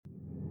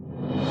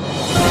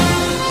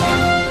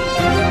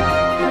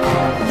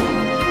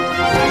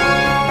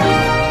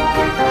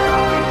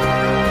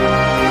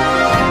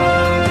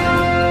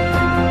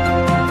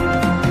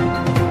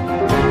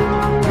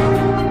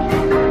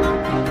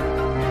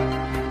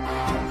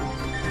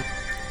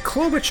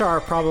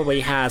Klobuchar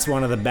probably has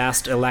one of the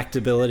best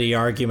electability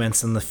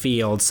arguments in the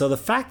field, so the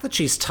fact that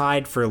she's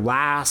tied for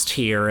last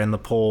here in the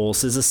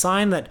polls is a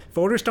sign that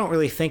voters don't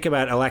really think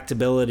about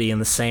electability in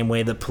the same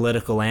way that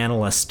political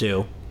analysts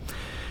do.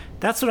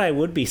 That's what I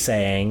would be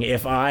saying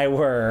if I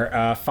were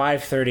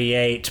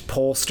 538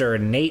 pollster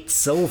Nate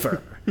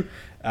Silver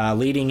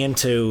leading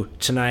into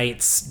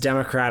tonight's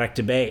Democratic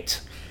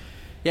debate.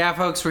 Yeah,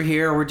 folks, we're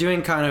here. We're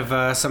doing kind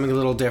of something a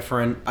little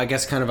different. I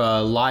guess kind of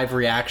a live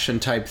reaction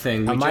type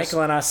thing.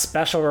 Michael and Us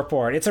special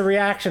report. It's a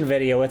reaction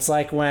video. It's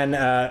like when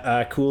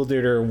Cool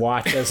Duder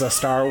watches a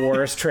Star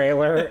Wars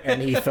trailer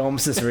and he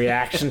films his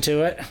reaction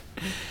to it.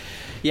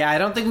 Yeah, I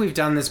don't think we've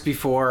done this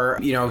before,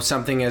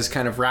 something as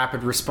kind of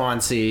rapid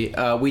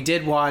response-y. We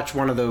did watch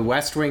one of the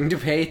West Wing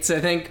debates, I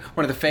think.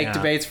 One of the fake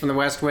debates from the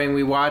West Wing.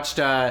 We watched...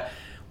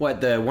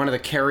 one of the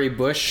Kerry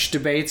Bush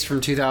debates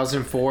from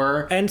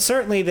 2004. And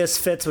certainly this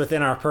fits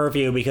within our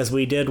purview because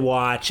we did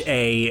watch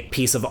a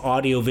piece of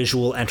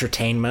audiovisual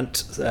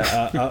entertainment,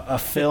 a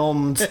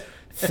filmed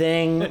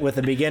thing with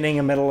a beginning,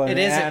 a middle, and an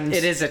end.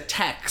 It is a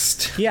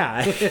text.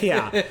 Yeah.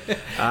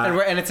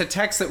 And it's a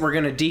text that we're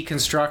going to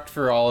deconstruct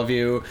for all of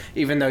you,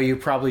 even though you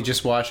probably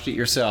just watched it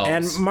yourselves.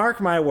 And mark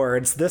my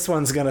words, this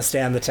one's going to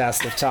stand the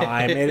test of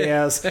time. It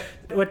is...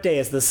 What day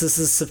is this? This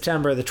is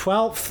September the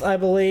 12th, I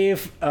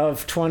believe,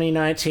 of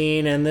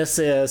 2019, and this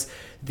is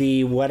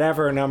the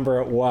whatever number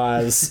it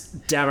was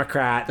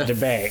Democrat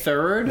debate.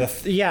 Third?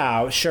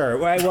 Yeah, sure.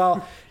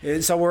 Well,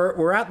 so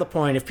we're at the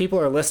point, if people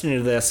are listening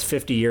to this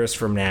 50 years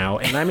from now,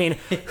 and I mean,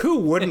 who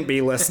wouldn't be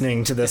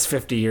listening to this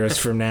 50 years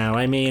from now?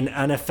 I mean,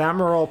 an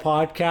ephemeral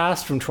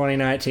podcast from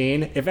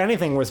 2019, if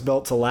anything was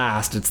built to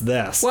last, it's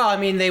this. Well, I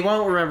mean, they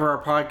won't remember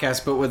our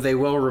podcast, but what they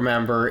will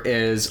remember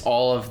is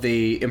all of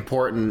the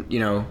important,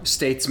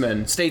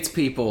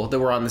 statespeople that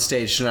were on the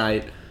stage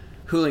tonight.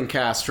 Julian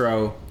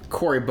Castro,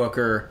 Cory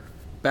Booker,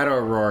 Beto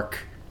O'Rourke,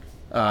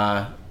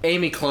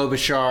 Amy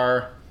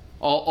Klobuchar,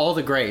 all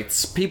the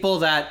greats. People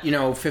that,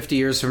 50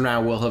 years from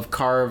now will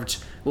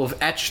have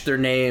etched their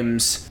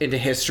names into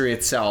history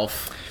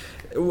itself.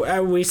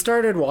 We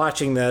started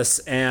watching this,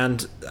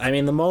 and I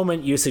mean, the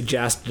moment you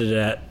suggested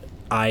it,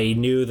 I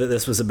knew that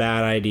this was a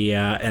bad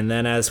idea. And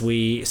then as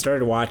we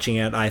started watching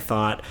it, I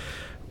thought,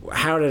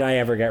 how did I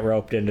ever get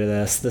roped into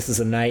this? This is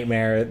a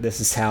nightmare.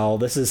 This is hell.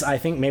 This is, I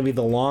think, maybe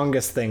the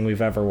longest thing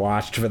we've ever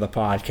watched for the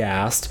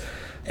podcast.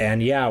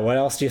 And yeah, what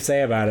else do you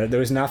say about it? There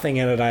was nothing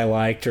in it I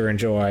liked or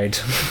enjoyed.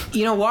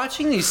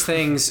 Watching these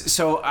things,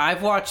 so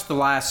I've watched the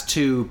last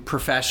two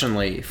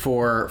professionally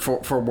for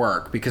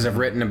work because I've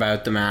written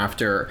about them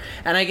after.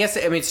 And I guess,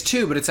 it's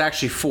two, but it's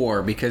actually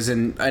four because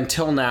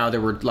until now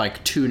there were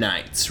like two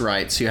nights,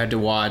 right? So you had to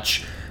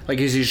watch... It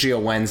was usually a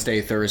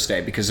Wednesday,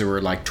 Thursday, because there were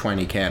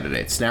 20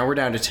 candidates. Now we're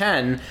down to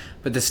 10,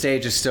 but the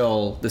stage is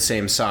still the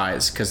same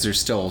size because there's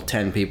still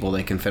 10 people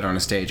they can fit on a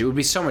stage. It would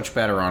be so much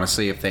better,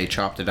 honestly, if they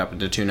chopped it up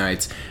into two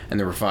nights and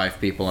there were 5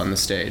 people on the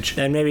stage.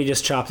 And maybe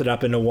just chopped it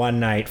up into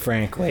one night,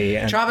 frankly.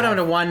 Chop it up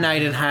into one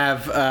night and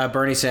have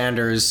Bernie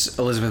Sanders,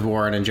 Elizabeth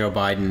Warren, and Joe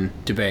Biden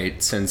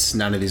debate, since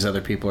none of these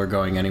other people are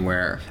going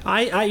anywhere.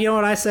 You know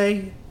what I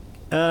say?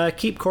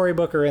 Keep Cory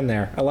Booker in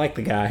there. I like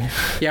the guy.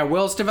 Yeah,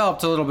 Will's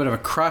developed a little bit of a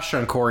crush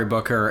on Cory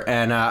Booker,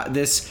 and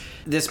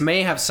this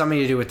may have something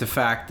to do with the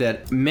fact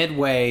that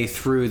midway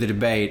through the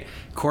debate,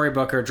 Cory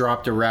Booker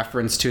dropped a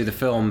reference to the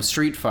film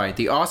Street Fight,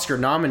 the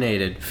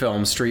Oscar-nominated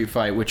film Street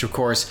Fight, which, of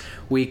course,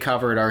 we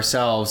covered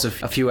ourselves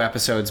a few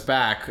episodes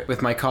back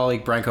with my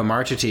colleague Branko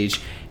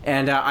Marcetic.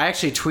 And I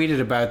actually tweeted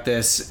about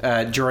this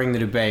during the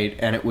debate,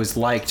 and it was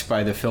liked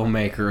by the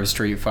filmmaker of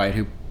Street Fight,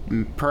 who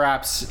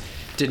perhaps...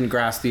 didn't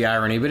grasp the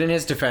irony, but in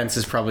his defense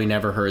has probably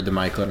never heard the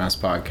Michael and Us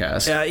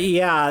podcast.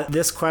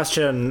 This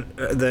question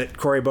that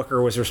Cory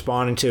Booker was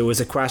responding to was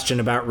a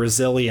question about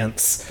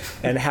resilience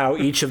and how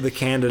each of the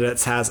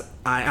candidates has,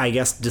 I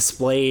guess,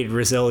 displayed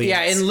resilience.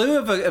 Yeah, in lieu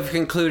of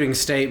concluding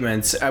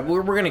statements,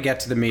 we're going to get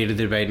to the meat of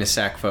the debate in a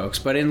sec, folks,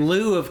 but in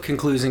lieu of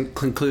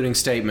concluding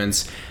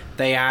statements,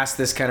 they asked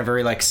this kind of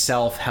very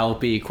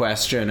self-helpy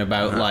question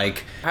about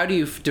how do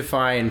you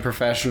define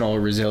professional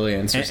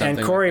resilience or something?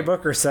 And Cory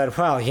Booker said,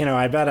 well,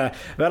 I bet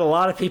a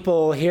lot of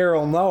people here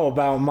will know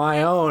about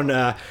my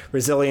own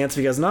resilience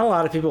because not a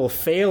lot of people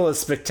fail as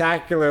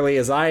spectacularly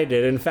as I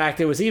did. In fact,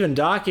 it was even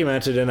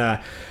documented in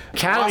a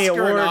Academy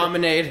Award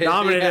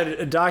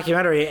nominated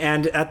documentary,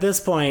 and at this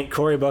point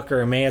Cory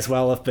Booker may as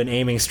well have been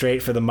aiming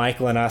straight for the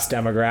Michael and Us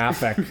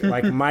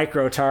demographic,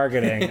 micro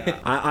targeting.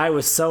 I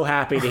was so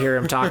happy to hear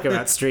him talk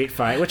about Street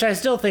Fight, which I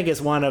still think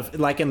is one of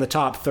in the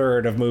top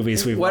third of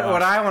movies we've watched.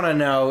 What I want to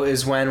know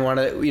is when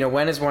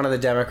is one of the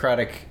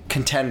Democratic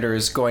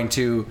contenders going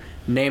to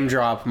name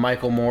drop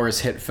Michael Moore's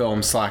hit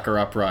film Slacker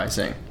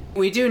Uprising?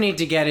 We do need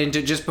to get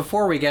into, just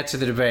before we get to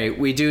the debate,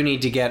 we do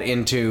need to get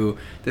into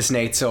this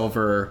Nate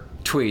Silver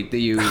tweet that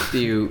you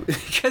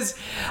because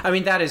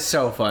that is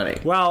so funny.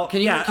 Well,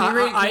 can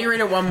you read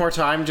it one more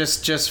time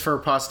just for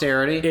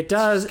posterity? It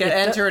does.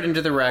 Enter it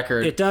into the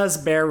record. It does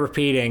bear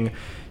repeating.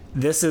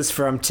 This is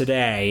from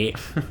today.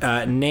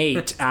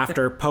 Nate,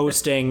 after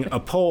posting a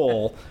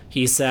poll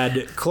He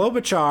said,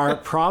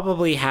 Klobuchar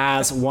probably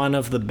has one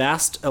of the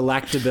best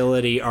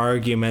electability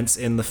arguments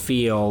in the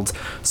field,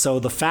 so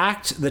the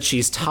fact that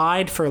she's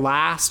tied for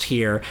last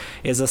here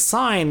is a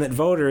sign that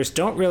voters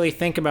don't really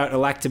think about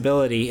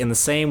electability in the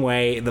same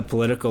way the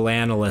political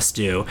analysts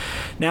do.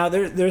 Now,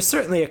 there's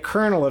certainly a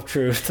kernel of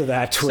truth to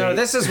that tweet. So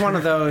this is one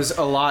of those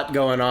a lot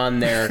going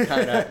on there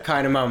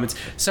kind of moments.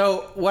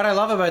 So what I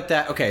love about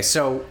that, okay,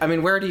 so, I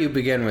mean, where do you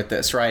begin with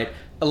this, right?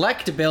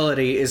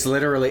 Electability is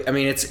literally, I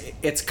mean,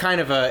 it's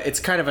kind of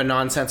a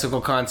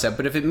nonsensical concept,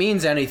 but if it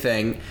means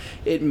anything,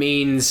 it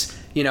means,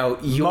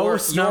 your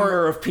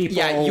number of people.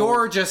 Yeah,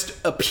 your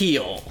just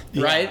appeal,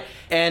 right?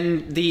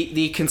 And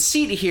the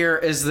conceit here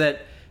is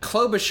that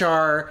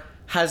Klobuchar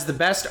has the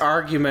best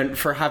argument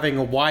for having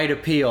a wide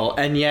appeal,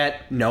 and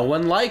yet no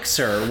one likes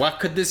her. What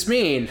could this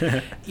mean?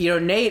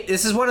 Nate,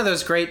 this is one of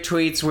those great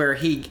tweets where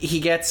he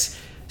gets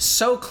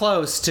so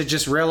close to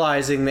just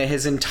realizing that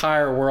his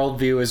entire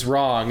worldview is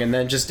wrong, and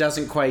then just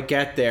doesn't quite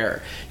get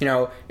there.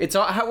 It's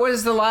all. What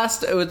is the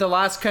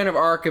last kind of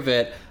arc of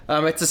it?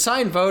 It's a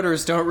sign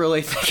voters don't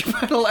really think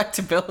about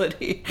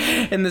electability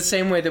in the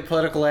same way that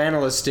political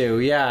analysts do.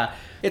 Yeah.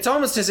 It's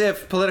almost as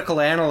if political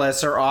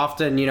analysts are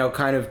often,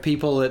 kind of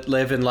people that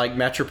live in like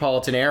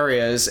metropolitan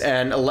areas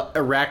and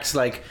erect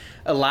like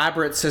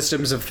elaborate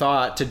systems of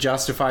thought to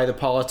justify the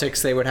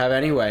politics they would have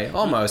anyway,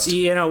 almost.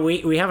 We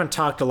haven't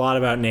talked a lot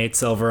about Nate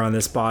Silver on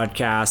this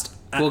podcast.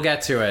 We'll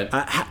get to it.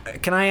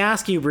 Can I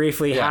ask you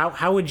briefly,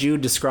 how would you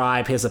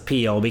describe his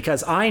appeal?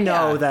 Because I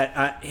know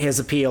that his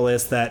appeal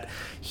is that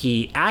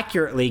he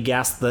accurately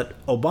guessed that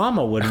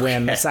Obama would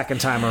win the second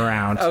time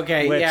around.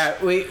 Okay,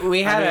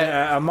 we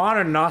had a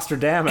modern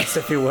Nostradamus,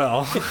 if you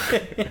will.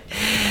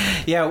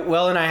 Yeah,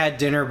 Will and I had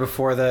dinner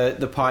before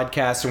the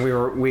podcast,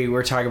 and we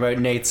were talking about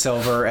Nate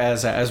Silver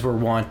as we're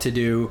wont to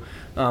do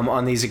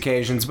on these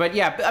occasions. But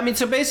yeah, I mean,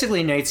 so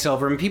basically Nate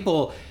Silver, and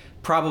people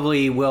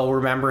probably will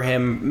remember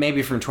him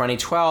maybe from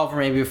 2012 or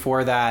maybe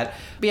before that.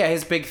 But yeah,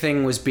 his big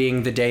thing was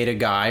being the data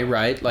guy,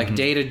 right? Like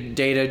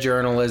data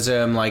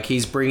journalism. Like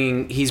he's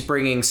bringing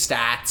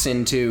stats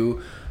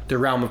into the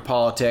realm of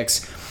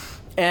politics.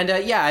 And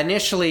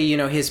initially,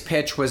 his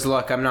pitch was,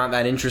 look, I'm not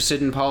that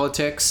interested in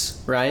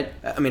politics, right?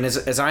 I mean,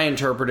 as I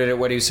interpreted it,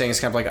 what he was saying is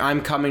kind of like,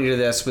 I'm coming to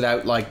this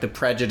without like the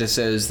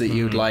prejudices that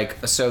you'd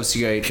like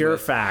associate pure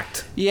with.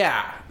 Fact.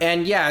 Yeah.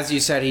 And yeah, as you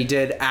said, he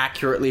did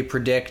accurately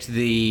predict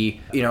the,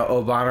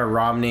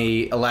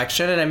 Obama-Romney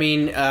election. And I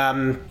mean,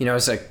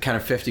 it's a kind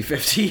of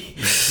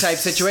 50-50 type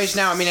situation.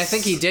 Now, I mean, I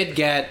think he did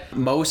get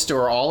most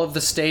or all of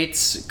the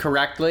states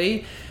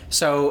correctly.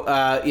 So,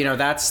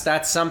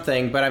 that's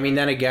something. But I mean,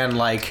 then again,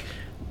 like,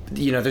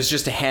 there's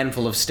just a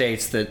handful of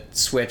states that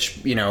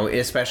switch,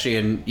 especially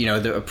in,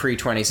 the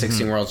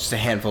pre-2016 world, just a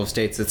handful of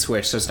states that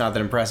switch, so it's not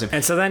that impressive.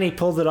 And so then he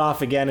pulled it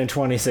off again in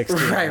 2016,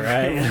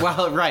 right?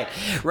 Well, right.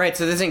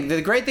 So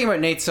the great thing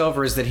about Nate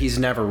Silver is that he's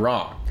never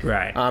wrong.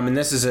 Right. And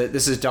this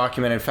is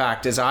documented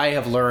fact, as I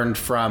have learned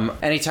from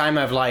anytime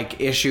I've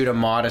like issued a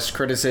modest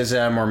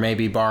criticism or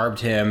maybe barbed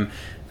him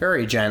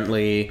very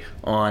gently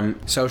on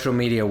social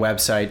media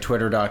website,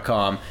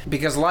 twitter.com,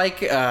 because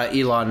like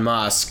Elon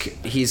Musk,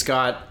 he's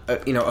got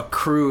a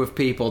crew of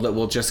people that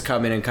will just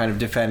come in and kind of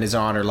defend his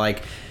honor.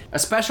 Like a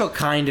special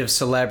kind of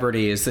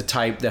celebrity is the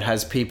type that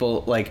has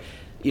people like,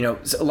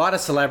 a lot of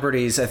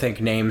celebrities, I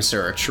think, name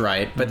search,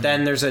 right? But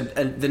then there's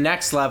the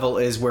next level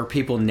is where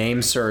people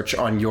name search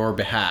on your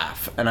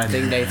behalf. And I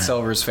think Nate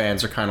Silver's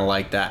fans are kind of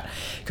like that.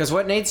 Because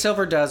what Nate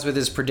Silver does with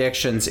his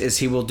predictions is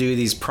he will do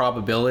these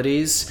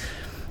probabilities.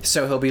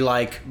 So he'll be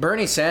like,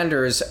 Bernie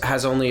Sanders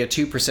has only a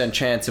 2%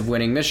 chance of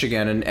winning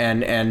Michigan,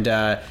 and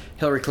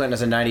Hillary Clinton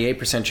has a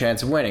 98%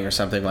 chance of winning, or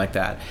something like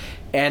that.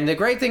 And the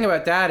great thing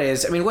about that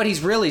is, I mean, what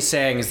he's really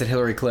saying is that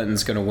Hillary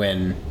Clinton's going to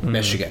win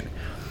Michigan.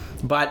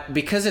 But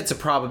because it's a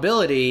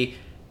probability,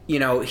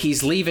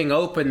 he's leaving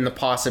open the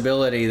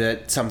possibility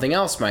that something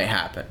else might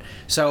happen.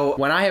 So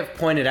when I have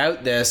pointed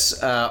out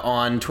this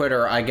on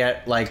Twitter, I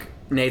get like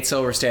Nate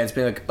Silver stands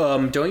being like,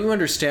 don't you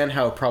understand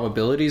how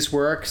probabilities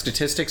work,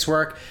 statistics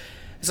work?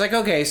 It's like,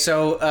 okay,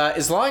 so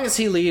as long as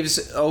he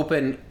leaves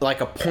open like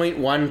a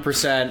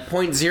 0.1%,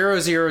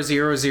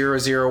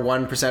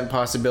 0.000001%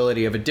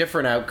 possibility of a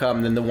different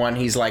outcome than the one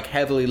he's like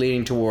heavily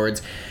leaning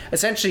towards,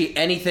 essentially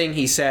anything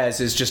he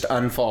says is just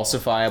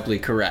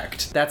unfalsifiably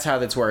correct. That's how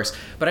this works.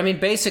 But I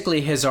mean,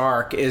 basically his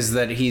arc is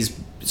that he's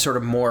sort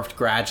of morphed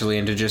gradually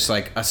into just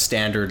like a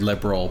standard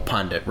liberal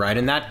pundit, right?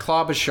 And that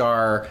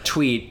Klobuchar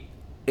tweet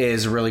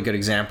is a really good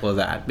example of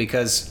that,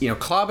 because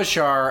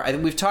Klobuchar, I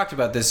think we've talked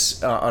about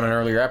this on an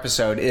earlier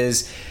episode,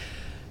 is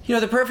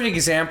the perfect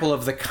example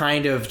of the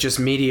kind of just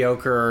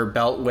mediocre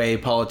beltway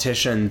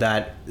politician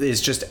that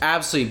is just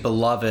absolutely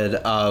beloved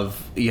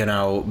of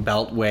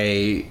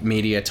beltway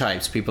media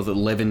types, people that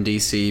live in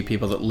DC,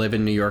 people that live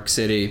in New York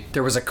City.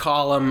 There was a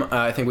column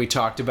I think we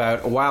talked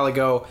about a while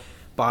ago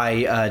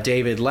by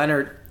David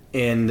Leonard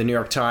in the New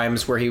York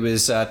Times where he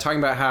was talking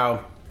about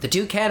how the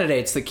two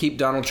candidates that keep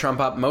Donald Trump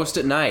up most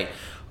at night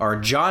are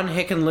John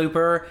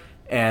Hickenlooper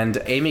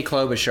and Amy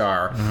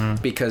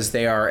Klobuchar because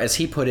they are, as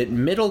he put it,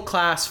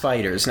 middle-class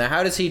fighters. Now,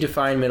 how does he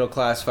define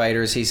middle-class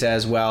fighters? He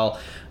says, well,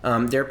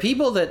 they're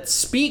people that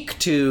speak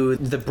to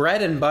the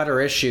bread and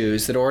butter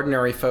issues that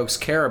ordinary folks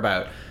care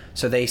about.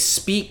 So they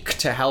speak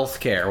to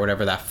healthcare,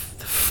 whatever the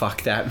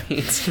fuck that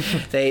means.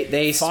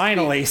 They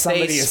finally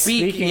somebody is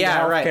speaking to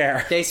healthcare.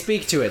 Right. They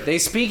speak to it. They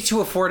speak to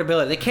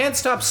affordability. They can't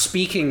stop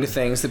speaking to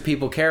things that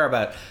people care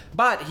about.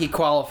 But he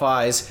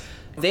qualifies,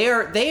 they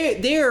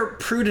are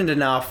prudent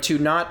enough to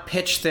not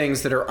pitch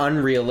things that are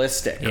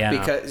unrealistic.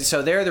 Yeah.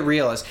 So they're the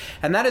realists,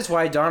 and that is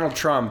why Donald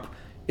Trump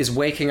is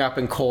waking up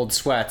in cold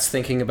sweats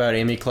thinking about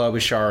Amy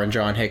Klobuchar and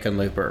John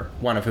Hickenlooper,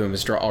 one of whom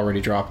has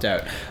already dropped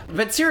out.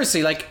 But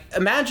seriously, like,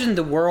 imagine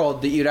the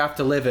world that you'd have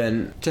to live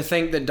in to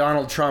think that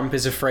Donald Trump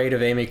is afraid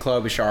of Amy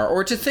Klobuchar,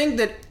 or to think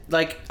that,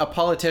 like, a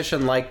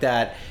politician like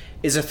that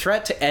is a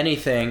threat to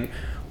anything,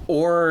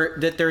 or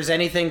that there's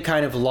anything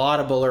kind of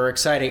laudable or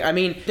exciting. I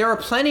mean, there are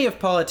plenty of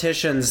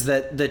politicians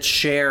that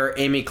share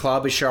Amy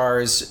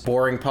Klobuchar's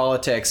boring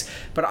politics,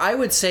 but I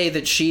would say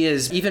that she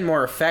is even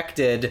more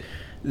affected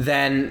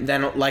than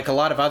like a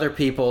lot of other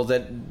people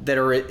that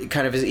are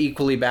kind of as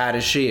equally bad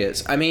as she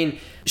is. I mean,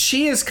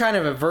 she is kind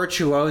of a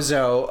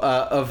virtuoso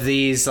of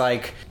these,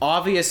 like,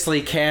 obviously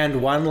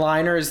canned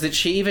one-liners that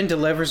she even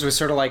delivers with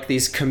sort of like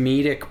these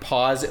comedic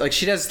pauses. Like,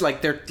 she does,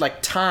 like, they're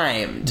like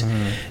timed.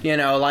 You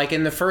know, like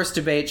in the first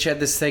debate, she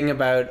had this thing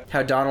about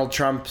how Donald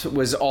Trump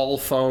was all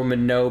foam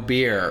and no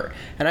beer.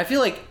 And I feel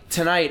like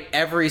tonight,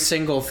 every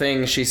single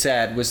thing she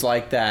said was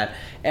like that.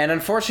 And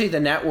unfortunately, the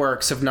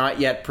networks have not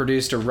yet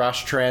produced a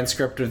rush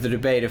transcript of the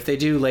debate. If they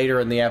do later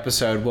in the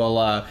episode,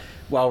 while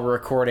we're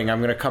recording, I'm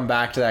going to come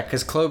back to that,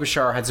 because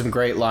Klobuchar had some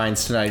great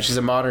lines tonight. She's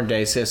a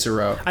modern-day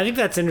Cicero. I think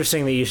that's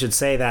interesting that you should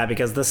say that,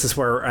 because this is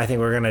where I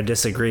think we're going to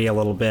disagree a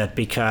little bit,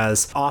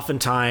 because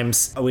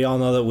oftentimes we all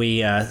know that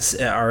we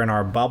are in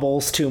our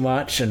bubbles too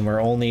much, and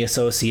we're only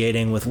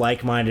associating with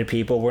like-minded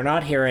people. We're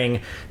not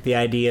hearing the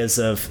ideas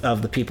of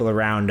the people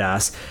around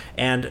us.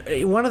 And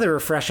one of the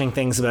refreshing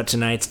things about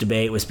tonight's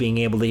debate was being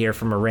able to hear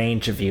from a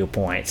range of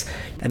viewpoints.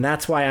 And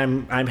that's why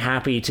I'm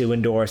happy to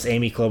endorse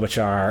Amy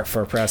Klobuchar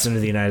for President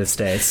of the United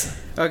States.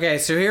 Okay,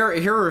 so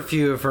here are a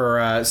few of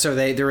her.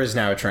 There is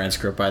now a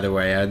transcript, by the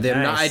way.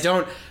 Nice.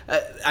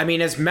 I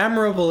mean, as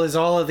memorable as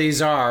all of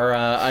these are,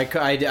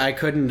 I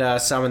couldn't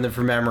summon them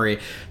from memory.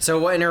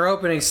 So in her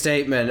opening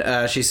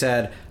statement, she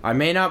said, "I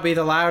may not be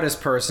the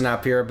loudest person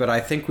up here, but I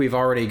think we've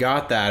already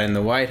got that in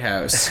the White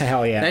House."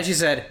 Hell yeah. Then she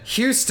said,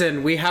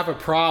 "Houston, we have a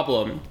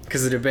problem,"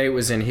 because the debate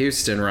was in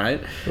Houston,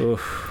 right?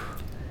 Oof.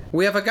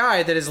 "We have a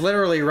guy that is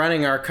literally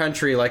running our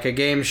country like a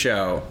game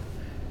show."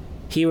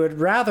 He would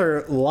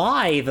rather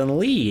lie than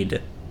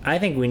lead. I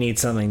think we need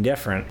something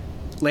different.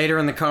 Later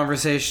in the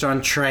conversation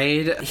on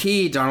trade,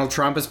 Donald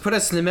Trump, has put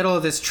us in the middle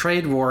of this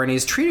trade war, and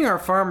he's treating our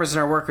farmers and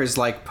our workers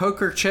like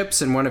poker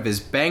chips in one of his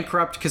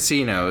bankrupt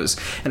casinos.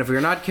 And if we're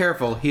not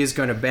careful, he is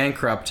going to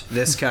bankrupt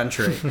this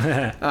country.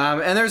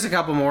 And there's a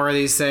couple more of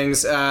these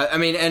things. I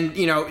mean, and,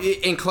 you know,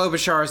 in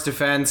Klobuchar's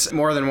defense,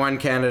 more than one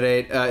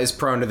candidate is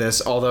prone to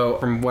this, although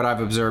from what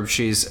I've observed,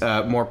 she's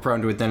more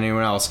prone to it than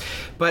anyone else.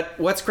 But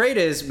what's great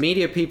is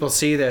media people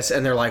see this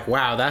and they're like,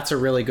 wow, that's a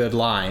really good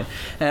line.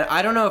 And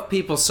I don't know if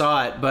people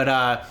saw it, but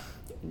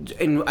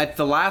at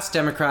the last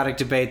Democratic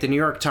debate, the New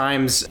York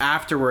Times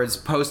afterwards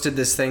posted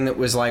this thing that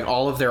was like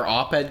all of their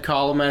op-ed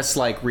columnists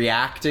like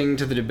reacting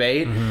to the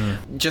debate,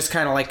 just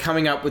kind of like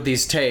coming up with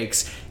these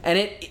takes.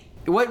 And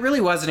what really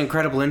was an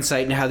incredible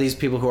insight into how these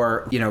people who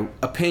are, you know,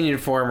 opinion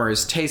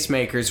formers,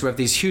 tastemakers, who have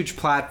these huge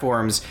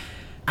platforms,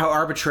 how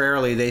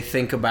arbitrarily they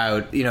think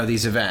about, you know,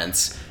 these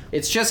events.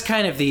 It's just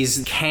kind of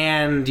these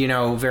canned, you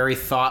know, very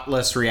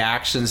thoughtless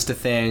reactions to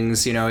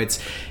things. You know, it's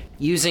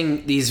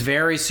using these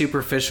very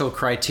superficial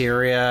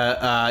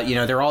criteria. You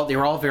know, they're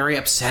all very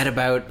upset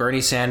about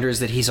Bernie Sanders,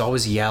 that he's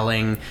always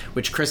yelling,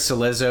 which Chris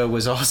Cillizza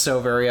was also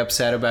very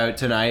upset about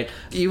tonight.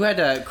 You had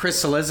a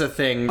Chris Cillizza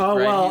thing. Oh,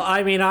 right? well,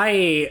 I mean,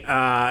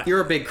 you're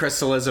a big Chris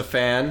Cillizza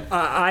fan.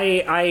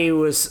 I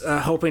was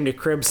hoping to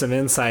crib some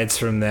insights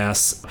from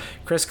this.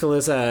 Chris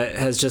Cillizza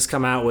has just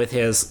come out with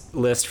his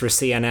list for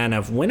CNN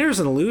of winners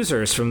and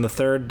losers from the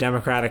third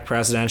Democratic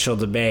presidential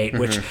debate,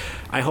 which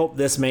I hope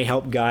this may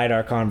help guide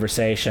our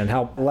conversation.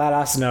 Help let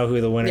us know who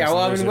the winners and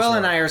losers I mean, Will were.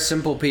 and I are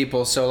simple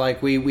people, so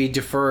like we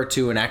defer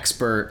to an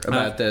expert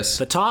about this.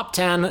 The top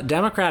 10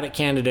 Democratic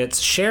candidates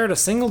shared a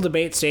single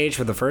debate stage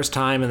for the first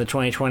time in the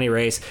 2020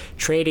 race,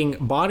 trading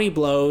body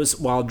blows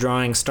while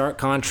drawing stark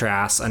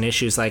contrasts on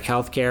issues like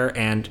healthcare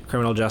and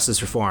criminal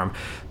justice reform.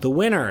 The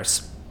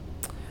winners: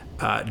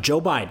 Joe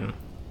Biden.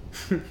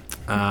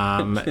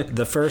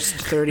 The first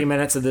 30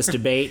 minutes of this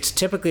debate,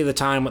 typically the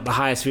time with the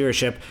highest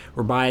viewership,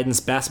 were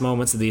Biden's best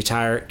moments of the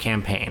entire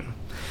campaign.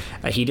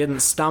 He didn't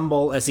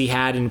stumble as he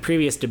had in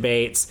previous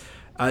debates.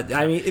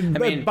 I mean,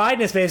 Biden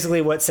is basically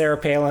what Sarah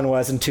Palin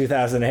was in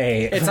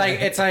 2008.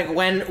 It's like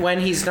when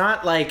he's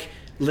not like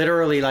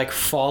literally like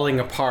falling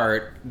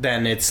apart,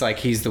 then it's like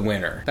he's the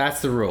winner.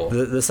 That's the rule.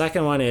 The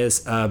second one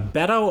is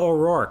Beto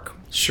O'Rourke.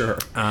 Sure.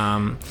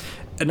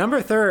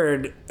 Number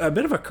third, a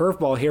bit of a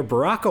curveball here,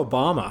 Barack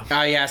Obama.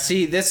 Oh, yeah.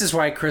 See, this is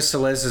why Chris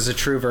Cillizza is a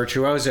true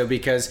virtuoso,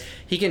 because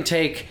he can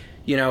take,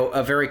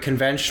 a very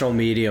conventional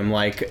medium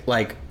like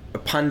a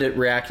pundit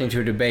reacting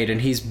to a debate,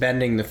 and he's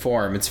bending the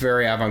form. It's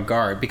very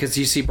avant-garde, because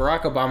you see,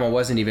 Barack Obama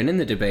wasn't even in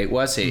the debate,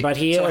 was he? But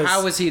he is. So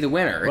how was he the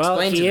winner? Well,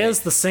 Explain to me. he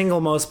is the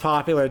single most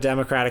popular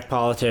Democratic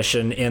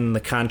politician in the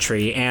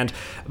country, and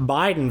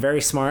Biden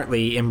very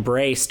smartly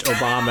embraced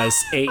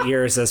Obama's 8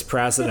 years as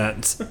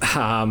president.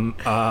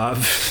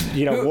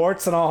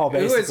 Warts and all,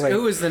 basically.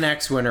 Who was the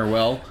next winner,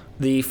 Will?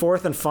 The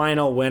fourth and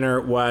final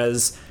winner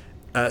was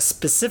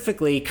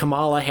specifically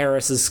Kamala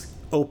Harris's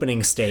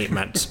opening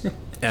statement.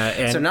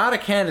 So not a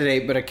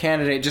candidate, but a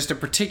candidate, just a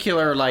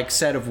particular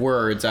set of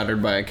words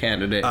uttered by a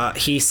candidate.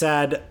 He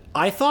said,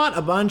 "I thought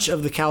a bunch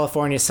of the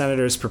California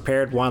senators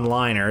prepared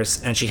one-liners,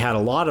 and she had a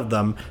lot of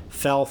them,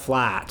 fell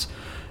flat.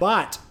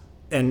 But,"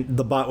 and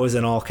the "but" was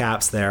in all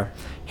caps there,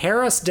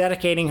 "Harris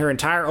dedicating her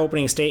entire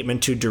opening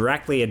statement to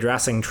directly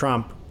addressing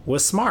Trump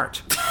was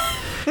smart."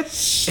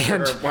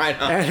 Sure, why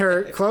not? And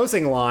her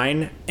closing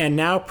line, "And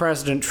now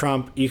President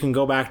Trump, you can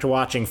go back to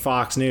watching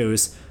Fox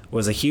News,"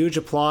 was a huge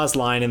applause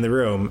line in the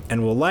room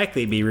and will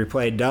likely be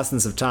replayed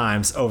dozens of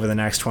times over the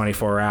next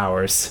 24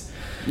 hours.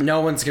 No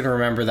one's going to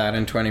remember that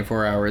in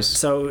 24 hours.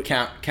 So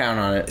count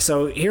on it.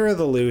 So here are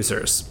the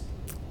losers.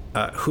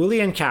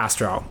 Julian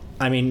Castro.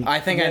 I mean, I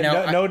think I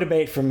know. No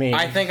debate from me.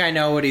 I think I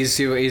know what he's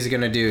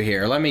going to do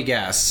here. Let me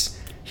guess.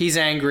 He's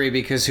angry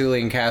because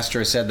Julian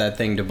Castro said that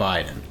thing to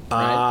Biden.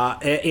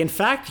 Right? In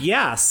fact,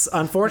 yes.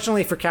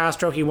 Unfortunately for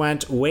Castro, he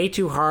went way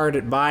too hard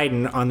at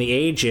Biden on the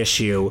age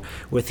issue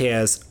with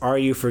his "Are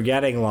you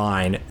forgetting?"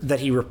 line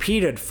that he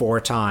repeated 4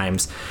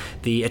 times.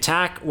 The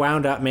attack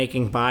wound up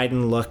making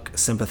Biden look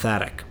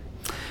sympathetic.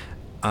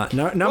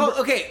 Well,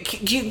 okay,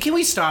 can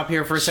we stop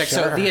here for a sec?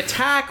 Sure. So the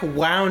attack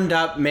wound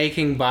up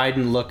making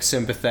Biden look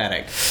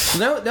sympathetic.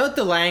 Note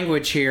the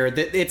language here.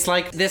 That it's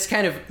like this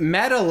kind of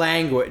meta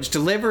language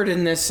delivered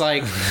in this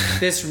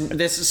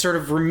this sort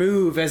of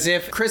remove, as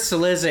if Chris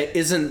Cillizza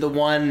isn't the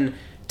one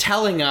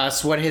telling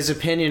us what his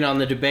opinion on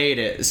the debate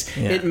is.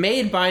 Yeah. It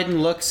made Biden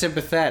look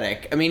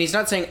sympathetic. I mean, he's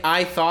not saying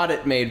I thought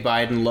it made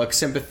Biden look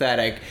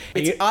sympathetic.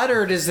 It's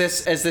uttered as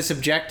this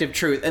objective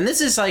truth. And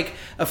this is like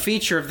a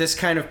feature of this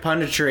kind of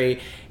punditry.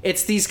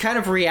 It's these kind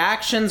of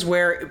reactions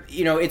where,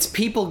 it's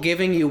people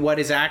giving you what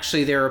is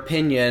actually their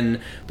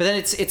opinion, but then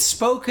it's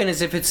spoken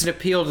as if it's an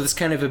appeal to this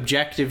kind of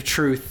objective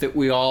truth that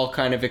we all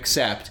kind of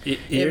accept.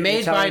 It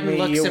made Biden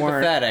look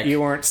sympathetic.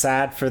 You weren't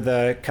sad for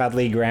the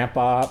cuddly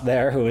grandpa up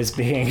there who was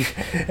being...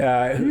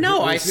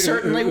 No, I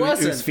certainly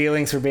wasn't. Whose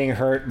feelings were being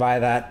hurt by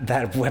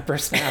that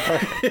whippersnapper.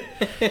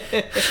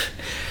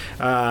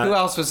 Who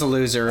else was a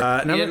loser?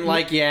 You didn't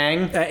like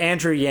Yang?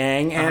 Andrew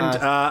Yang. And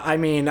I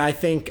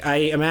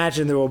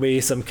imagine there will be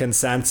some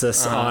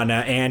consensus on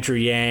Andrew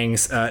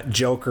Yang's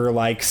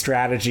Joker-like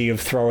strategy of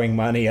throwing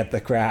money at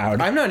the crowd.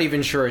 I'm not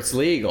even sure it's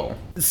legal.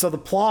 So the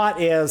plot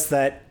is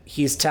that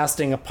he's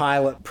testing a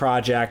pilot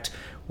project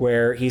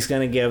where he's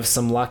going to give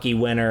some lucky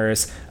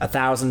winners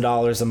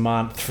 $1,000 a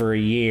month for a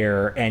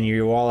year, and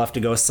you all have to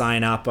go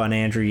sign up on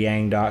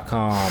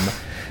AndrewYang.com.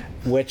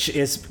 Which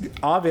is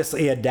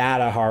obviously a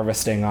data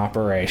harvesting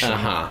operation.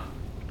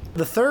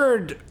 The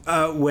third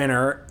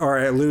winner,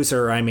 or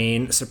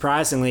loser,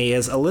 surprisingly,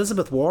 is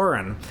Elizabeth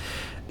Warren.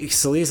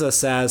 Cillizza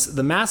says,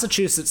 "The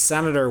Massachusetts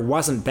senator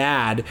wasn't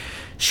bad.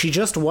 She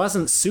just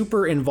wasn't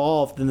super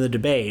involved in the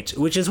debate,"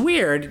 which is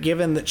weird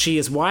given that she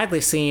is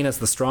widely seen as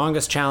the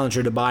strongest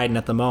challenger to Biden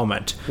at the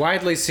moment.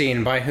 Widely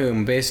seen by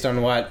whom? Based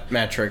on what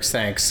metrics?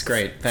 Thanks.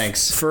 Great.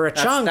 Thanks.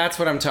 That's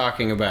what I'm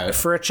talking about.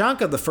 For a chunk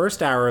of the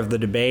first hour of the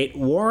debate,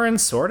 Warren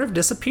sort of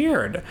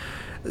disappeared.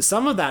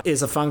 Some of that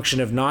is a function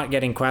of not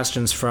getting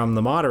questions from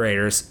the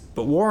moderators,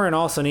 but Warren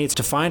also needs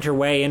to find her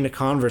way into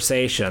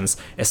conversations,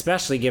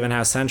 especially given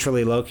how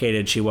centrally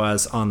located she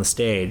was on the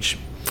stage.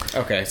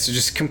 Okay, so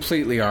just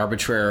completely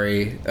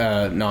arbitrary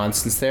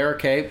nonsense there,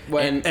 okay?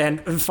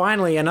 And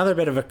finally, another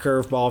bit of a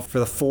curveball for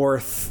the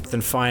fourth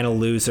and final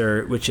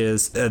loser, which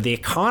is the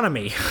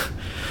economy.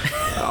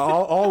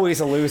 Always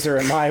a loser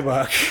in my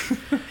book.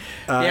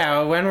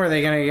 When were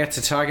they going to get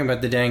to talking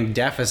about the dang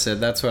deficit?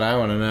 That's what I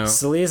want to know.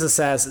 Cillizza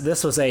says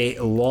this was a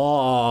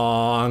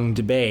long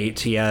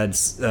debate. He had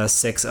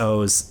 6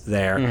 O's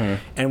there. Mm-hmm.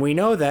 And we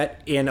know that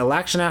in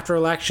election after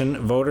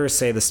election, voters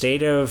say the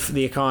state of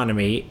the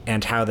economy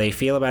and how they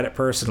feel about it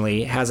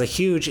personally has a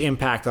huge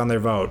impact on their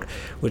vote,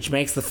 which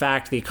makes the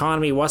fact the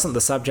economy wasn't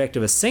the subject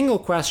of a single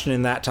question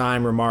in that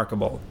time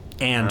remarkable.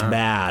 And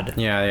bad.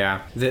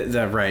 Yeah.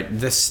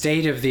 The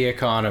state of the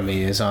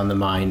economy is on the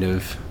mind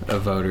of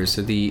voters.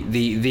 So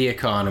the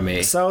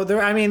economy. So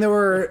there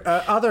were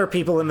other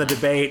people in the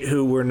debate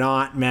who were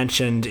not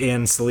mentioned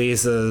in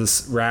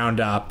Cillizza's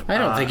roundup. I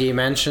don't think he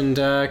mentioned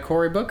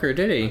Cory Booker,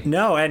 did he?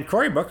 No, and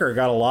Cory Booker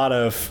got a lot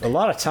of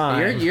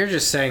time. You're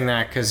just saying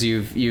that because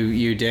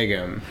you dig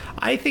him.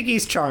 I think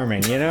he's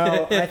charming.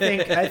 I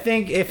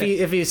think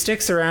if he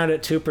sticks around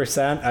at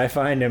 2%, I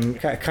find him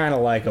kind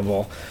of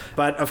likable.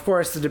 But of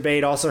course, the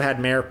debate also had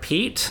Mayor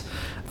Pete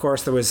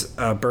course, there was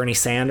Bernie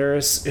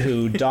Sanders,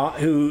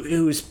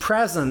 whose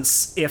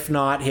presence, if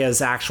not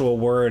his actual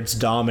words,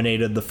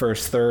 dominated the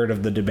first third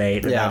of the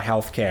debate about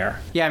healthcare.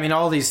 Yeah, I mean,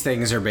 all these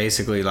things are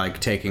basically like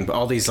taking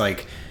all these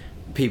like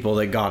people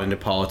that got into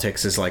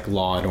politics as like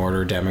law and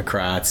order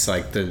Democrats,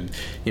 like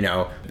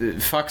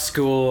fuck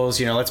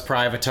schools, let's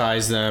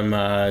privatize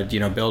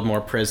them, build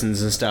more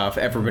prisons and stuff.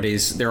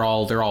 They're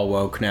all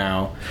woke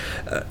now.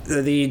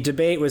 The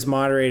debate was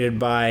moderated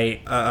by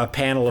a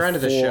panel friend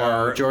of the four,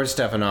 show, George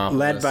Stephanopoulos,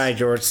 led by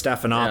George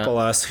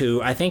Stephanopoulos,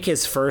 who I think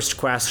his first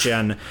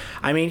question,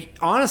 I mean,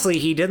 honestly,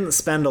 he didn't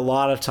spend a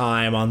lot of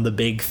time on the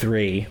big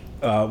three.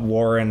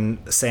 Warren,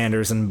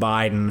 Sanders, and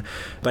Biden,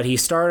 but he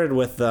started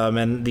with them,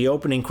 and the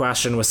opening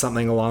question was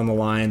something along the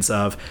lines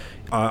of,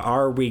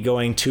 are we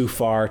going too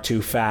far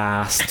too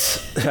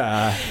fast?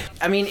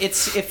 I mean, it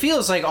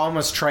feels like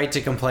almost trite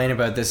to complain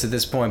about this at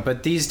this point,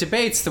 but these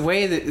debates, the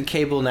way that the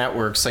cable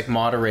networks like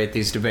moderate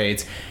these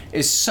debates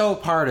is so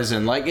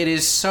partisan. Like, it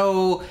is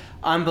so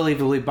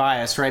unbelievably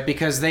biased, right?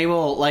 Because they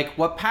will, like,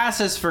 what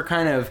passes for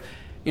kind of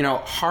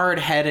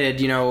hard-headed,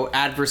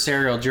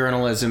 adversarial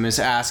journalism is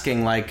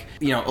asking, like,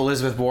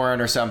 Elizabeth Warren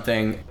or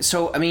something.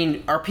 So, I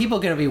mean, are people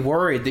going to be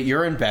worried that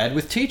you're in bed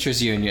with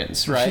teachers'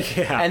 unions, right?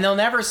 Yeah. And they'll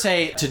never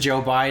say to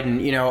Joe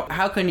Biden,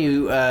 how can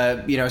you,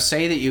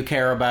 say that you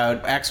care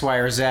about X, Y,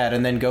 or Z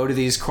and then go to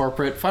these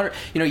corporate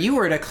you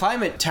were at a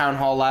climate town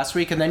hall last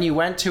week and then you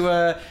went to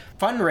a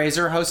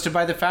fundraiser hosted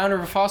by the founder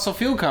of a fossil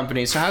fuel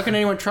company. So how can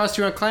anyone trust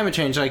you on climate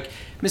change? Like,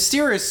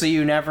 mysteriously,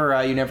 you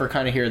never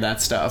kind of hear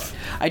that stuff.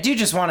 I do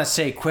just want to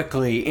say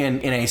quickly,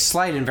 in a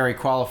slight and very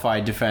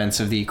qualified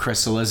defense of the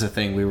Chris Cillizza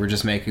thing we were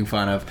just making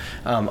fun of,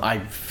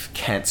 I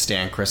can't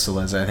stand Chris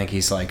Cillizza. I think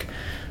he's like,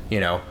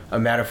 a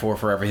metaphor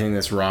for everything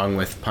that's wrong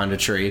with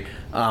punditry.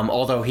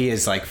 Although he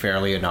is like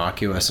fairly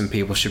innocuous and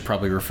people should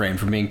probably refrain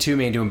from being too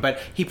mean to him. But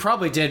he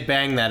probably did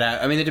bang that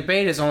out. I mean, the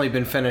debate has only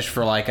been finished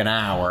for like an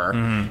hour.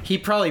 Mm-hmm. He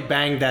probably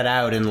banged that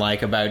out in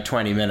like about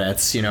 20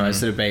 minutes,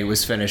 as the debate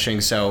was finishing.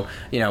 So,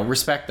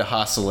 respect the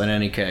hustle in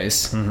any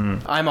case.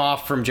 Mm-hmm. I'm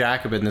off from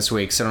Jacobin this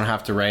week, so I don't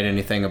have to write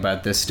anything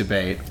about this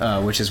debate,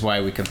 which is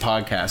why we can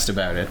podcast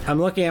about it.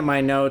 I'm looking at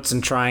my notes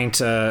and trying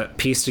to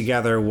piece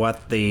together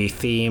what the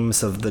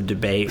themes of the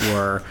debate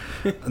were.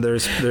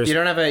 There's you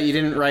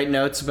didn't write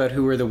notes about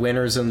who were the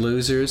winners and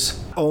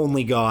losers?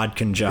 Only God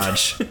can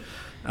judge.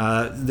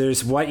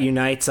 There's what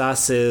unites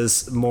us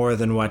is more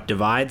than what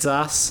divides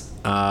us.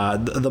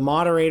 The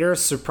moderator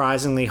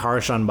surprisingly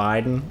harsh on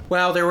Biden.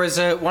 Well, there was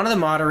one of the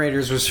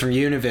moderators was from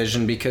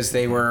Univision because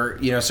they were,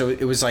 so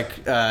it was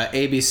like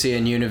ABC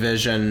and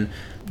Univision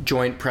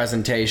joint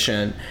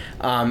presentation,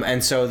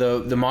 and so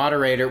the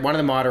moderator, one of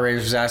the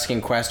moderators, was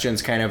asking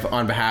questions kind of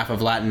on behalf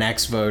of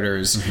Latinx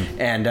voters, mm-hmm.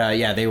 and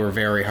they were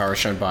very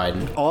harsh on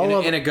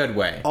Biden in a good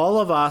way. All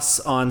of us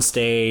on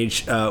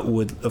stage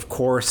would, of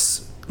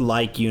course,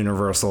 like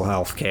universal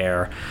health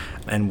care,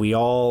 and we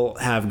all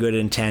have good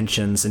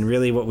intentions, and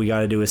really what we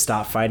got to do is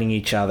stop fighting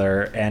each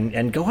other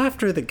and go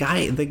after the guy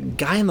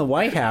in the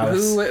White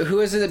House. Who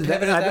is it that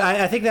pivoted that?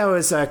 I think that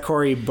was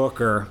Cory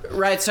Booker.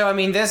 Right, so I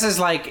mean, this is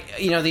like,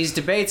 these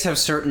debates have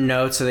certain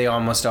notes that they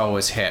almost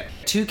always hit.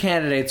 Two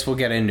candidates will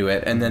get into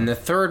it, and then the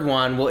third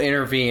one will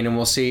intervene, and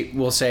we'll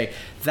say,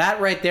 that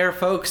right there,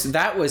 folks,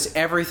 that was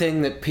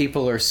everything that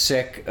people are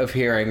sick of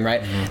hearing,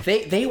 right?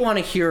 Mm-hmm. They want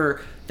to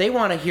hear... They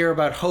want to hear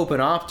about hope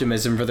and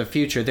optimism for the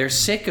future. They're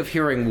sick of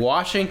hearing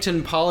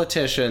Washington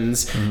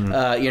politicians,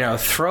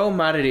 throw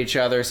mud at each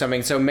other or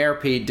something. So Mayor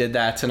Pete did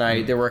that tonight.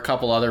 Mm-hmm. There were a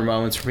couple other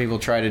moments where people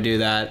try to do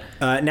that.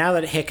 Now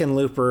that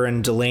Hickenlooper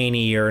and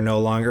Delaney are no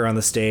longer on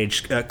the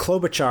stage,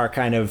 Klobuchar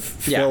kind of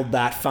filled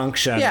that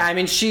function. Yeah, I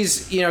mean,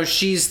 she's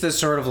the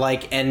sort of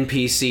like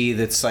NPC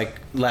that's like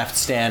left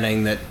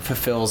standing that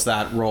fulfills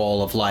that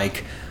role of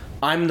like,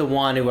 I'm the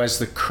one who has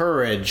the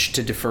courage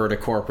to defer to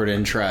corporate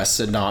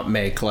interests and not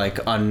make like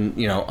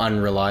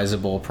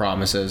unrealizable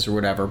promises or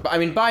whatever. I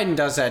mean, Biden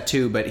does that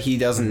too, but he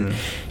doesn't.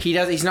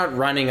 Mm-hmm. He's not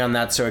running on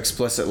that so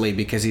explicitly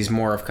because he's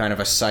more of kind of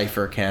a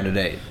cipher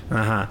candidate.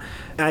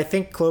 I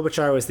think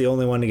Klobuchar was the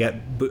only one to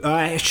get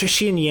booed.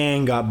 She and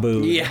Yang got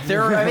booed. Yeah,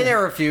 there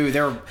were a few.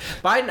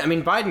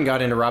 Biden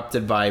got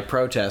interrupted by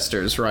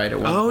protesters, right? At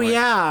one point.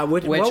 Yeah,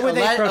 what were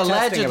they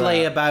protesting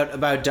allegedly about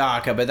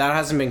DACA, but that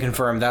hasn't been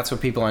confirmed. That's what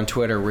people on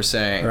Twitter were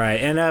saying. Right,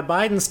 and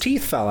Biden's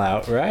teeth fell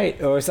out,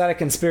 right? Or is that a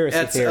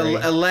conspiracy theory?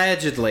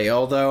 Allegedly,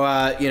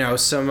 although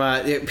some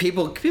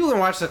people can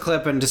watch the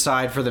clip and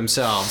decide for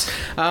themselves.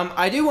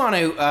 I do want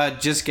to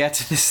just get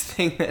to this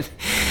thing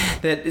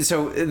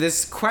so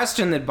this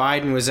question that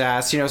Biden was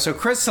asked, so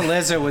Chris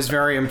Cillizza was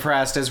very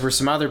impressed, as were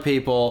some other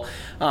people,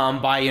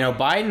 by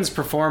Biden's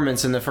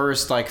performance in the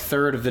first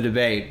third of the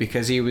debate,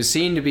 because he was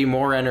seen to be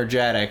more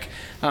energetic.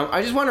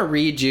 I just want to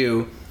read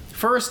you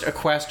first a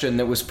question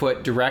that was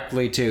put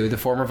directly to the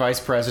former vice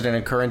president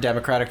and current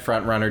Democratic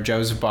frontrunner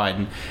Joseph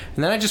Biden,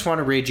 and then I just want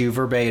to read you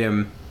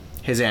verbatim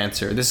his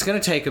answer. This is going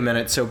to take a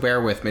minute, so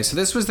bear with me. So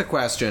this was the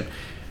question: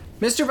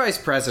 Mr. Vice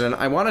President,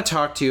 I want to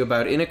talk to you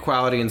about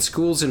inequality in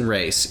schools and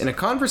race. In a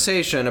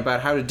conversation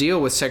about how to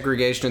deal with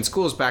segregation in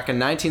schools back in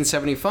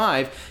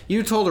 1975,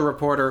 you told a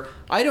reporter,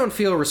 I don't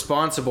feel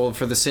responsible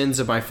for the sins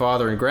of my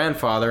father and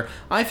grandfather.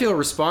 I feel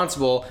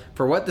responsible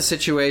for what the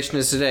situation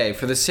is today,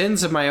 for the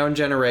sins of my own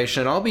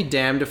generation, and I'll be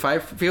damned if I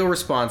feel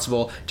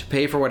responsible to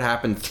pay for what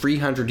happened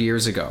 300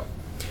 years ago.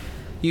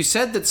 You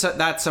said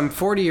that's some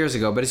 40 years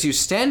ago, but as you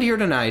stand here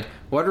tonight,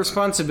 what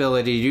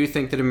responsibility do you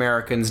think that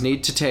Americans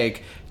need to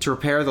take to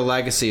repair the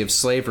legacy of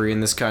slavery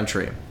in this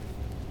country?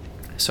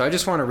 So I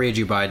just want to read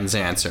you Biden's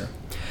answer.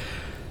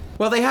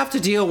 Well, they have to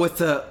deal with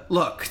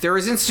look, there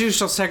is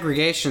institutional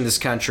segregation in this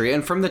country,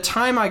 and from the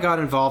time I got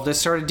involved, I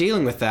started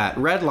dealing with that.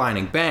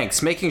 Redlining,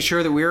 banks, making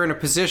sure that we're in a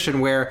position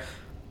where,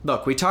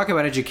 look, we talk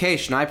about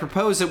education. I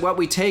propose that what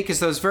we take is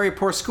those very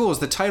poor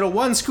schools, the Title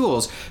I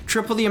schools,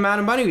 triple the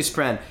amount of money we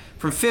spend.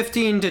 From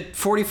 15 to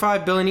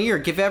 45 billion a year,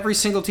 give every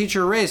single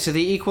teacher a raise to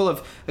the equal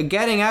of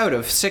getting out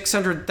of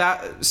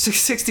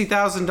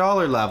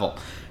 $60,000 level.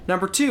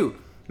 Number 2,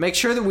 make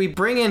sure that we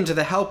bring into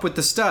the help with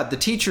the stud. The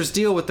teachers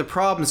deal with the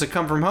problems that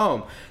come from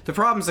home. The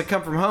problems that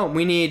come from home,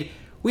 we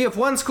have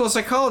one school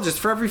psychologist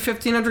for every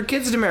 1,500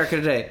 kids in America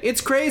today.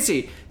 It's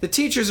crazy. The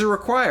teachers are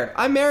required.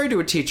 I'm married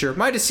to a teacher.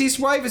 My deceased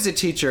wife is a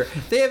teacher.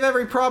 They have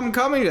every problem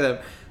coming to them.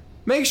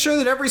 Make sure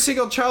that every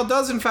single child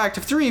does, in fact,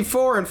 if 3,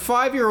 4, and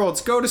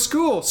 5-year-olds go to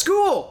school.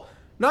 School!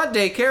 Not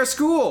daycare,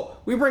 school!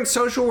 We bring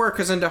social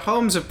workers into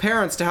homes of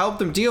parents to help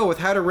them deal with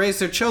how to raise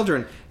their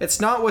children. It's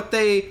not that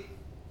they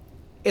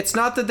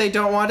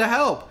don't want to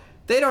help.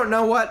 They don't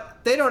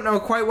know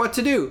quite what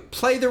to do.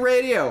 Play the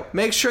radio.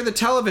 Make sure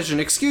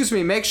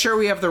make sure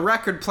we have the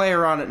record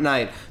player on at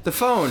night. The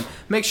phone.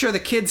 Make sure the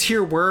kids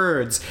hear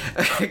words.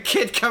 A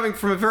kid coming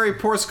from a very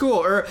poor school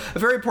or a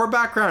very poor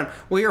background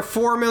will hear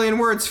 4 million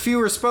words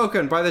fewer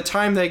spoken by the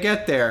time they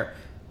get there.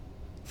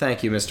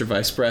 Thank you, Mr.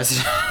 Vice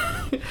President.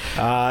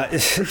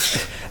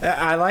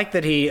 I like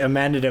that he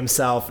amended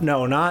himself.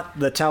 No, not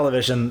the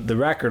television, the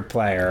record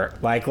player.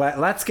 Like,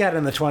 let's get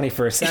in the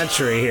 21st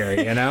century here,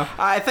 you know?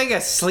 I think a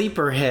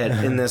sleeper hit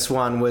in this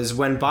one was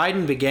when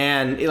Biden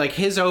began, like,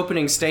 his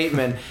opening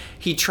statement,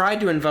 he tried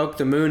to invoke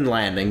the moon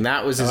landing.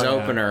 That was his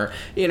opener.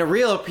 In a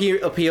real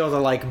appeal to,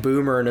 like,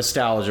 boomer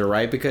nostalgia,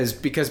 right? Because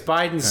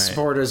Biden's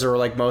supporters are,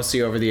 like,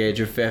 mostly over the age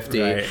of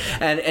 50. Right.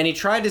 And he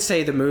tried to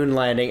say the moon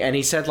landing, and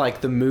he said,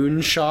 like, the moon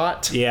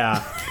shot.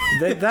 Yeah.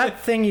 That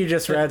thing you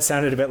just read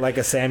sounded a bit like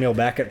a Samuel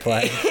Beckett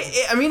play.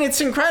 I mean, it's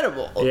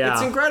incredible. Yeah.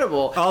 It's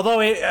incredible. Although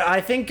I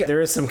think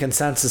there is some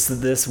consensus that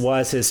this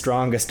was his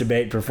strongest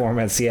debate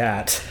performance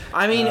yet.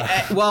 I mean,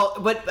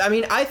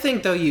 I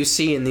think, though, you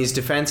see in these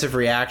defensive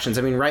reactions,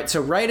 I mean, right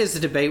as the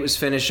debate was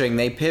finishing,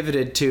 they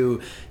pivoted to,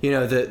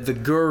 the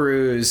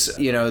gurus,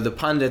 the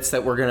pundits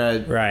that were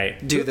going to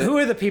do Who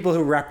are the people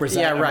who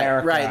represent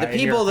America? Right, the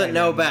people that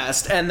know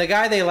best. And the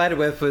guy they led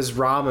with was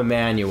Rahm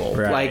Emanuel.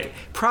 Right. Like,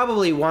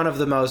 probably one of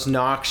the most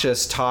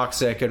noxious,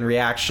 toxic, and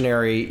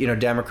reactionary,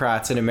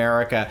 Democrats in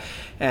America.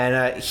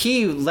 And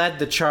he led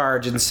the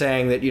charge in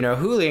saying that,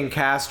 Julian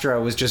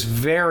Castro was just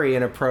very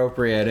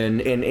inappropriate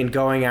in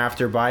going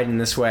after Biden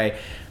this way.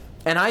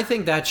 And I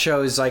think that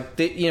shows, like,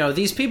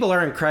 these people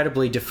are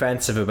incredibly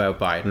defensive about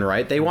Biden,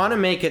 right? They want to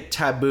make it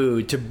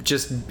taboo to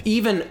just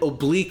even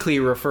obliquely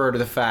refer to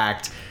the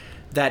fact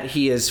that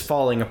he is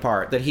falling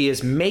apart, that he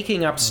is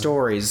making up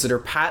stories that are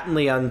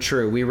patently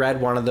untrue. We read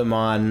one of them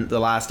on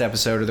the last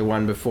episode or the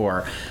one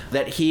before,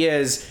 that he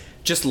is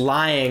just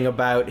lying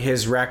about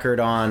his record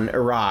on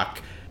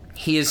Iraq.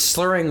 He is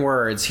slurring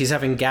words. He's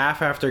having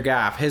gaffe after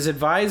gaffe. His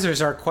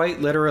advisors are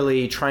quite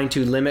literally trying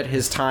to limit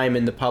his time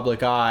in the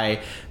public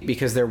eye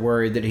because they're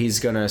worried that he's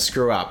going to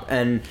screw up.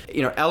 And,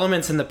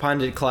 elements in the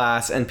pundit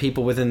class and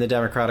people within the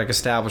Democratic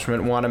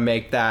establishment want to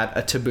make that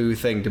a taboo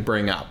thing to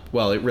bring up.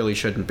 Well, it really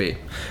shouldn't be.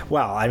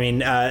 Well, I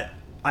mean,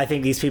 I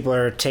think these people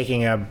are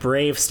taking a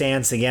brave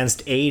stance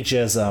against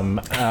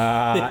ageism,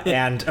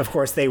 and of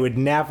course they would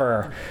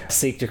never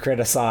seek to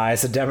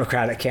criticize a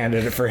Democratic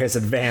candidate for his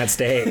advanced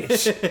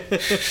age.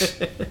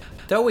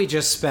 Though we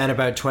just spent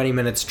about 20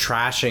 minutes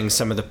trashing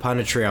some of the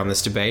punditry on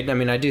this debate, I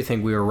mean, I do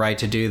think we were right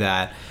to do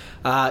that.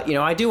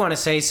 I do want to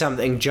say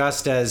something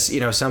just as,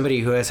 somebody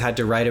who has had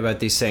to write about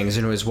these things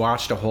and who has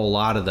watched a whole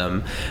lot of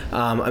them.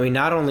 I mean,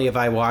 not only have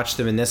I watched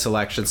them in this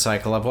election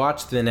cycle, I've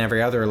watched them in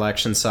every other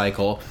election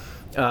cycle.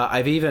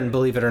 I've even,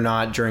 believe it or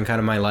not, during kind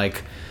of my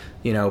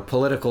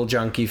political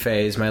junkie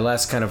phase, my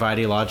less kind of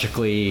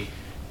ideologically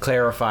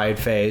clarified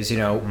phase,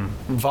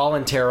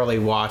 voluntarily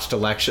watched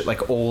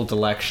old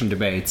election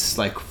debates,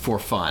 for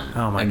fun.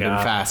 Oh my God. And been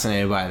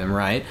fascinated by them,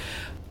 right?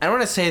 I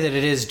want to say that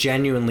it is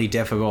genuinely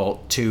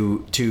difficult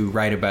to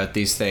write about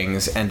these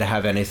things and to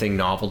have anything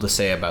novel to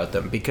say about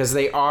them, because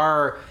they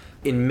are,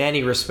 in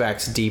many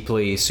respects,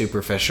 deeply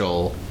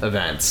superficial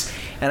events.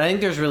 And I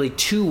think there's really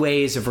two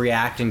ways of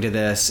reacting to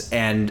this,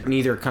 and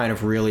neither kind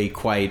of really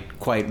quite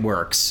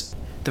works.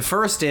 The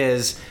first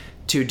is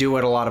to do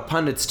what a lot of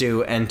pundits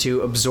do and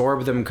to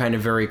absorb them kind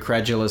of very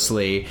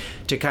credulously,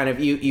 to kind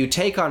of, you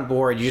take on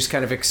board, you just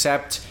kind of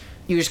accept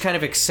you just kind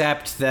of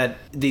accept that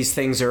these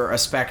things are a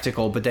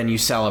spectacle, but then you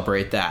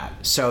celebrate that.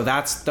 So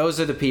those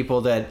are the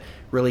people that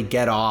really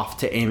get off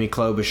to Amy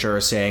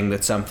Klobuchar saying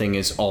that something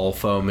is all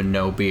foam and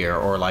no beer,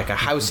 or like a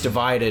house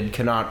divided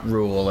cannot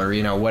rule, or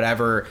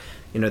whatever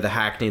the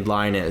hackneyed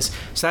line is.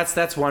 So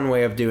that's one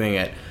way of doing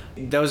it.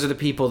 Those are the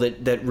people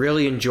that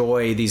really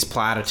enjoy these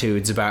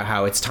platitudes about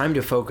how it's time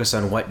to focus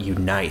on what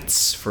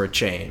unites for a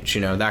change,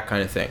 that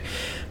kind of thing.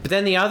 But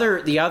then the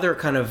other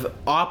kind of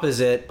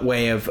opposite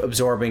way of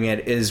absorbing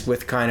it is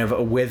with kind of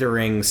a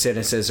withering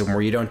cynicism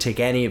where you don't take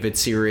any of it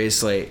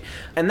seriously.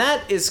 And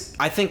that is,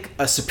 I think,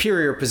 a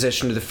superior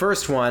position to the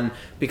first one,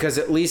 because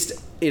at least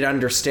it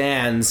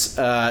understands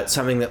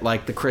something that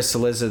like the Chris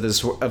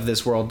Cillizza of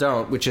this world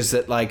don't, which is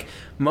that like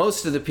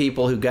most of the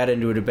people who get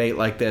into a debate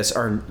like this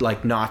are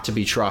like not to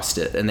be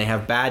trusted, and they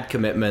have bad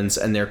commitments,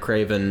 and they're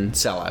craven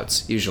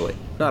sellouts, usually.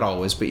 Not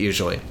always, but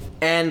usually.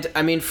 And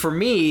I mean, for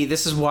me,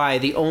 this is why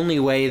the only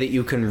way that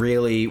you can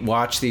really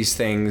watch these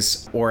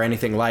things or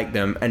anything like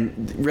them,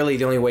 and really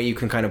the only way you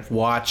can kind of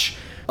watch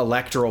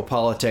electoral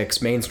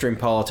politics, mainstream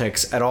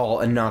politics at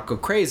all and not go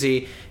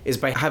crazy, is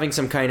by having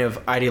some kind of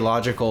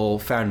ideological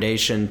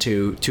foundation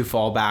to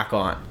fall back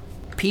on.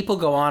 People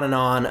go on and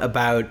on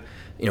about,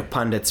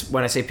 pundits.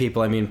 When I say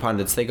people, I mean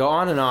pundits. They go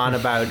on and on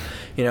about,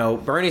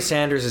 Bernie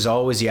Sanders is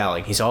always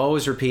yelling. He's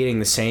always repeating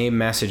the same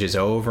messages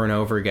over and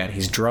over again.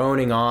 He's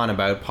droning on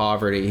about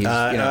poverty. He's,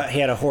 he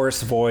had a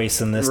hoarse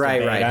voice in this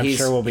debate. Right. I'm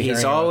sure we'll be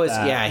hearing always,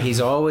 about that.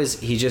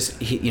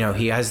 Yeah,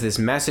 he has this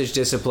message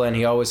discipline.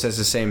 He always says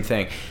the same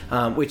thing,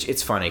 which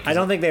it's funny. I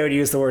don't think they would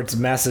use the words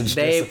message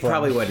they discipline. They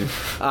probably wouldn't.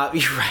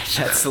 You're right.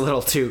 That's a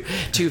little too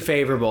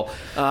favorable.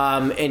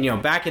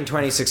 And back in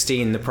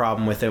 2016, the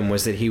problem with him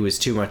was that he was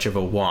too much of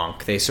a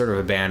wonk. They sort of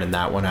abandoned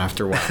that one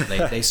after a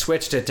while. They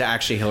switched it to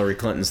actually Hillary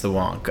Clinton's the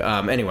wonk.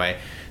 Anyway,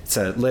 it's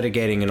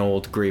litigating an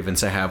old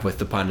grievance I have with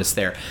the pundits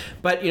there.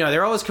 But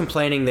they're always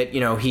complaining that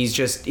he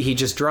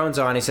just drones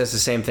on. He says the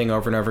same thing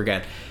over and over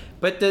again.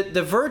 But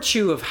the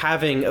virtue of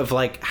having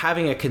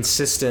a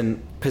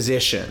consistent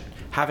position,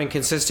 having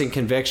consistent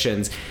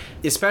convictions,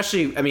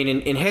 especially, I mean,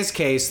 in his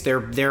case,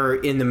 they're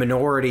in the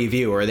minority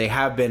view, or they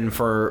have been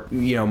for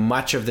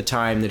much of the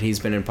time that he's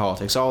been in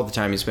politics, all the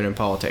time he's been in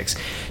politics.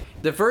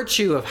 The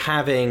virtue of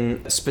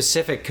having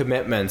specific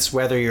commitments,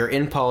 whether you're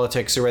in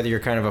politics or whether you're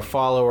kind of a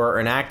follower or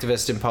an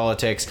activist in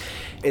politics,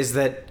 is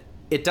that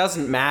it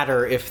doesn't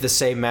matter if the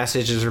same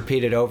message is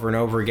repeated over and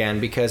over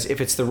again, because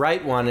if it's the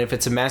right one, if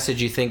it's a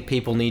message you think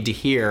people need to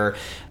hear,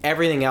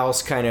 everything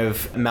else kind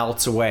of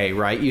melts away,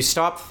 right? You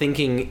stop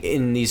thinking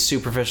in these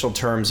superficial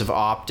terms of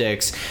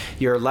optics.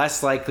 You're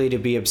less likely to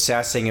be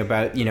obsessing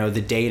about,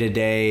 the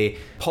day-to-day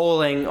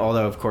polling,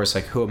 although, of course,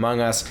 like who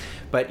among us?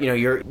 But,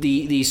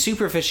 the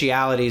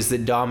superficialities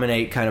that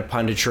dominate kind of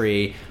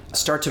punditry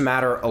start to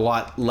matter a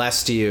lot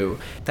less to you.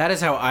 That is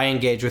how I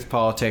engage with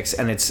politics,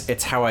 and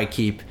it's how I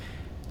keep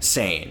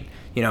sane.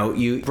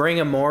 You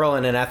bring a moral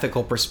and an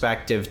ethical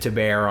perspective to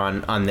bear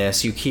on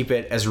this. You keep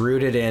it as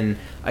rooted in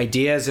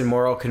ideas and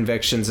moral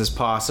convictions as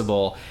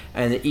possible,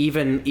 and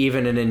even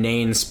an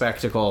inane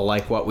spectacle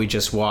like what we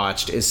just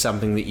watched is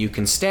something that you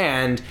can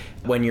stand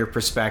when your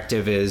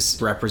perspective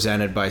is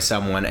represented by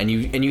someone, and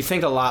you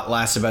think a lot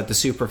less about the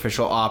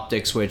superficial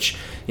optics, which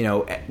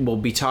will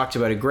be talked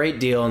about a great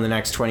deal in the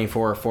next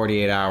 24 or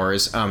 48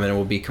 hours, and it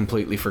will be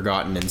completely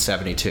forgotten in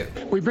 72.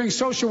 We bring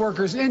social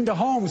workers into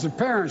homes of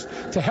parents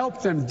to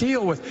help them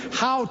deal with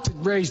how to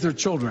raise their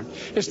children.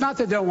 It's not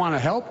that they don't want to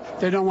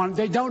help; they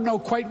don't know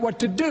quite what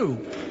to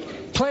do.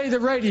 Play the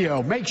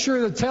radio. Make sure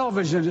the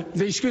television.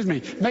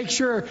 Make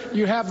sure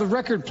you have the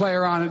record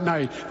player on at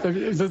night.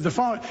 The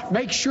phone.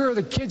 Make sure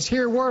the kids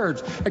hear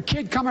words. A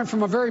kid coming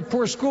from a very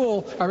poor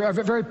school, or a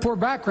very poor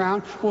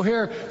background, will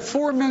hear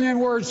 4 million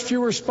words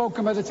fewer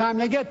spoken by the time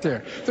they get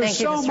there. There's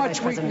so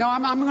much.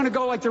 I'm going to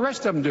go like the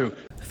rest of them do.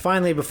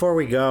 Finally, before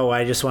we go,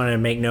 I just wanted to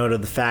make note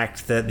of the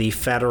fact that the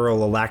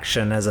federal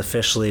election has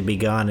officially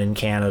begun in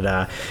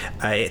Canada.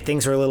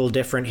 Things are a little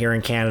different here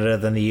in Canada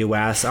than the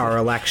U.S. Our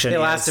election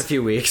lasts a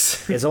few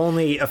weeks. It's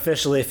only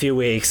officially a few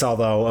weeks,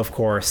 although, of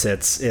course,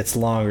 it's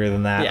longer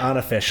than that,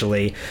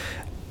 unofficially.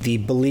 The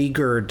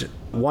beleaguered,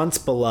 once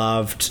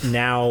beloved,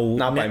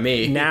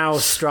 now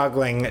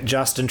struggling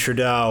Justin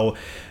Trudeau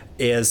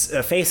is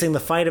facing the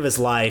fight of his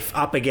life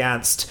up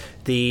against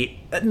the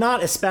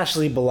not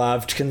especially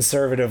beloved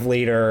conservative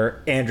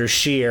leader Andrew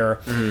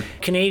Scheer.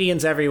 Mm-hmm.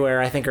 Canadians everywhere,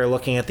 I think, are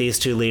looking at these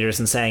two leaders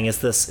and saying, is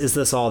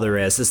this all there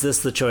is? Is this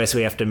the choice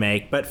we have to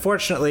make? But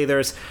fortunately,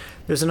 there's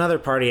another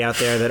party out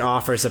there that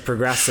offers a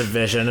progressive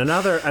vision,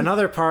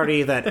 another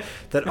party that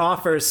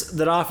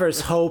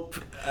offers hope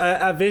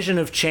a vision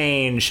of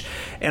change,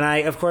 and I,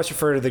 of course,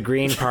 refer to the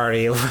Green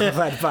Party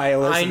led by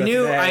Elizabeth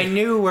May. I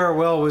knew where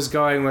Will was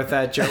going with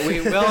that joke.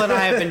 Will and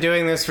I have been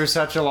doing this for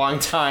such a long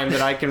time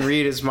that I can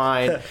read his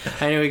mind.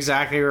 I knew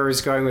exactly where he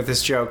was going with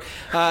this joke.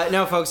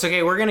 No, folks,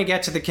 okay, we're going to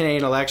get to the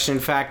Canadian election.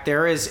 In fact,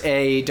 there is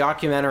a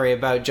documentary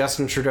about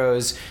Justin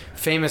Trudeau's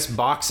famous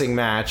boxing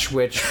match,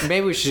 which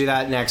maybe we should do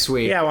that next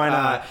week. Yeah, why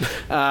not?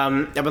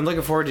 I've been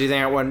looking forward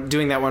to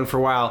doing that one for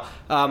a while.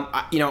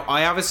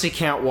 I obviously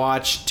can't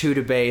watch two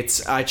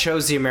debates. I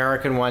chose the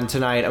American one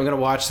tonight. I'm going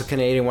to watch the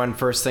Canadian one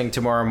first thing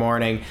tomorrow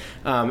morning,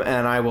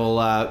 and I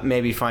will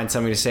maybe find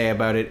something to say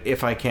about it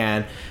if I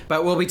can.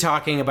 But we'll be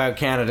talking about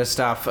Canada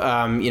stuff,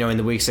 in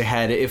the weeks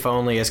ahead, if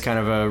only as kind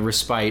of a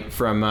respite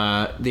from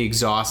the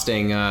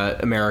exhausting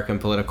American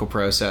political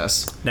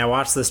process. Now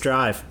watch this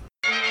drive.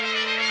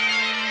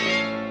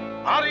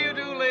 How do you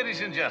do,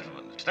 ladies and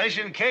gentlemen?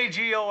 Station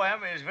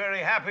KGOM is very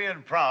happy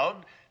and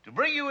proud to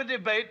bring you a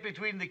debate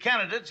between the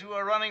candidates who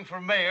are running for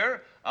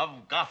mayor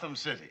of Gotham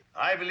City.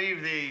 I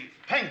believe the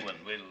Penguin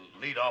will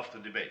lead off the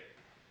debate.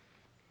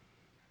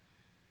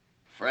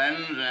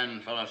 Friends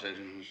and fellow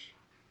citizens,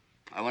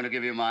 I want to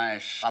give you my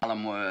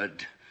solemn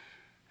word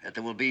that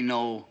there will be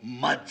no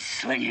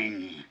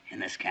mudslinging in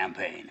this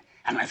campaign,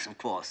 unless, of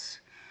course,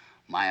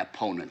 my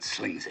opponent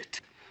slings it.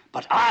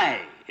 But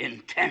I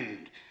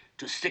intend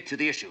to stick to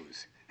the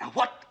issues. Now,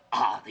 what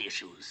are the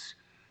issues?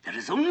 There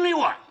is only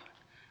one.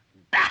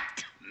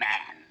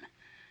 Batman.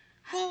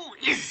 Who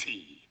is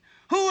he?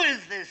 Who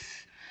is this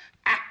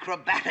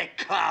acrobatic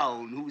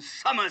clown who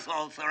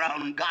somersaults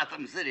around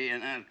Gotham City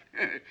in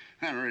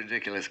a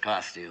ridiculous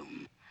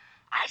costume?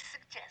 I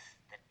suggest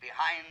that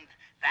behind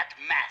that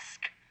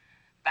mask,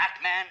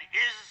 Batman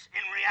is,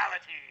 in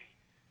reality,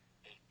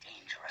 a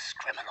dangerous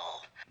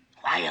criminal.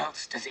 Why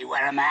else does he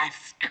wear a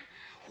mask?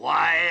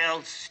 Why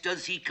else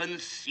does he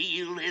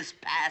conceal his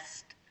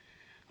past?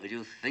 Would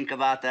you think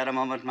about that a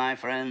moment, my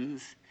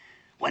friends?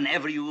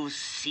 Whenever you've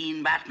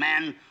seen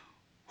Batman,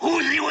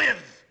 who's he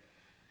with?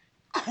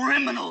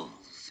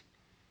 Criminals.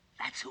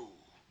 That's who.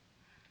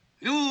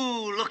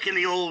 You look in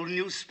the old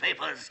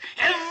newspapers,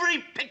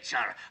 every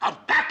picture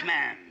of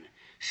Batman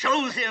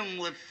shows him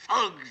with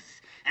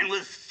thugs and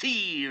with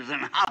thieves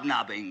and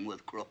hobnobbing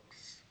with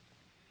crooks.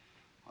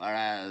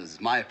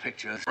 Whereas my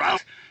pictures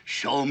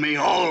show me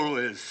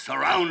always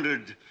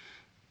surrounded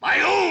by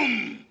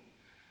whom?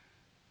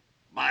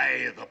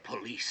 By the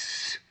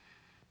police.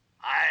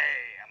 I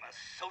am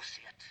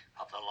associate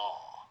of the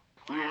law.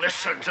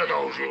 Listen to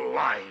those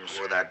lies.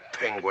 Oh, that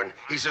Penguin.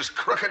 He's as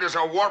crooked as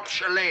a warped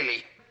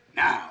shillelagh.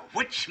 Now,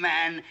 which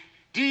man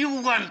do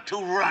you want to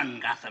run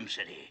Gotham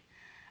City?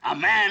 A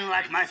man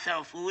like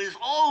myself who is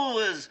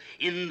always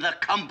in the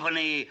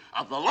company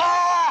of the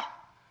law?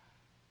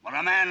 Or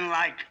a man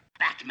like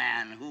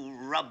Batman who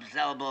rubs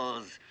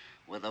elbows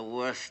with the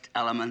worst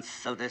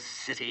elements of this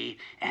city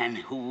and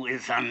who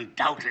is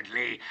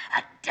undoubtedly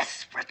a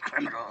desperate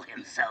criminal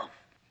himself?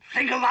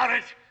 Think about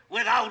it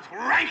without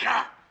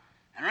rancor.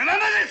 And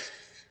remember this,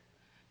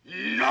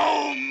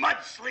 no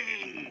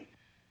mudslinging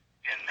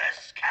in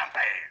this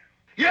campaign.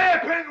 Yeah,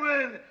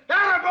 Penguin!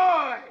 Atta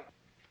boy!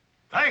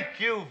 Thank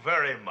you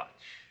very much.